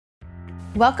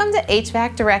Welcome to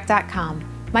HVACdirect.com.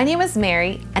 My name is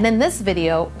Mary, and in this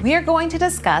video, we are going to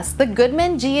discuss the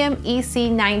Goodman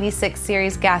GMEC96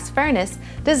 series gas furnace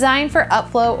designed for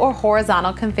upflow or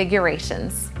horizontal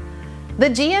configurations. The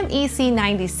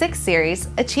GMEC96 series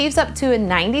achieves up to a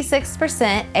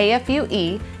 96%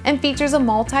 AFUE and features a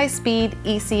multi-speed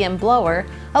ECM blower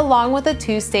along with a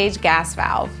two-stage gas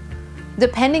valve.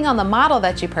 Depending on the model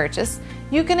that you purchase,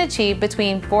 you can achieve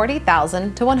between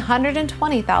 40,000 to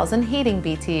 120,000 heating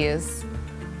BTUs.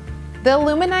 The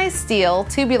aluminized-steel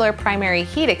tubular primary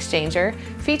heat exchanger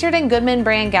featured in Goodman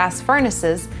brand gas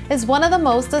furnaces is one of the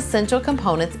most essential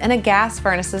components in a gas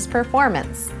furnace's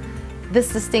performance.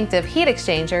 This distinctive heat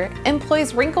exchanger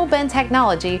employs wrinkle bend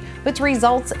technology, which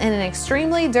results in an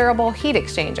extremely durable heat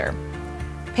exchanger.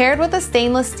 Paired with a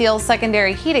stainless steel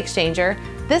secondary heat exchanger,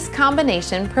 this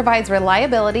combination provides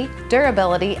reliability,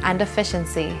 durability, and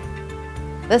efficiency.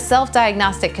 The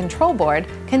self-diagnostic control board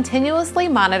continuously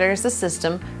monitors the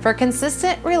system for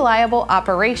consistent, reliable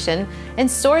operation and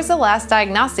stores the last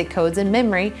diagnostic codes in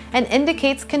memory and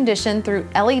indicates condition through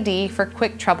LED for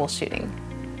quick troubleshooting.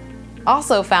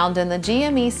 Also found in the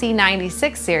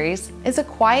GMEC96 series is a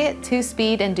quiet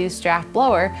two-speed induced draft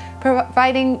blower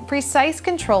providing precise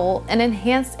control and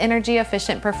enhanced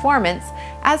energy-efficient performance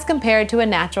as compared to a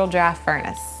natural draft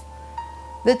furnace.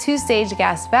 The two-stage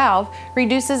gas valve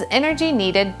reduces energy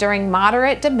needed during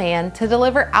moderate demand to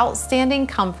deliver outstanding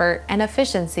comfort and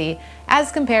efficiency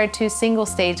as compared to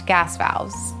single-stage gas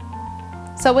valves.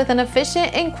 So with an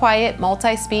efficient and quiet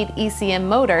multi-speed ECM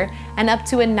motor and up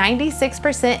to a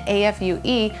 96%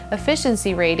 AFUE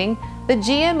efficiency rating, the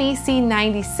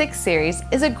GMEC96 series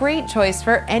is a great choice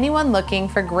for anyone looking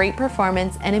for great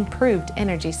performance and improved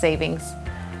energy savings.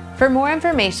 For more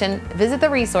information, visit the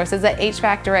resources at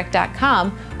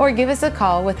HVACdirect.com or give us a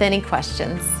call with any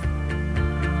questions.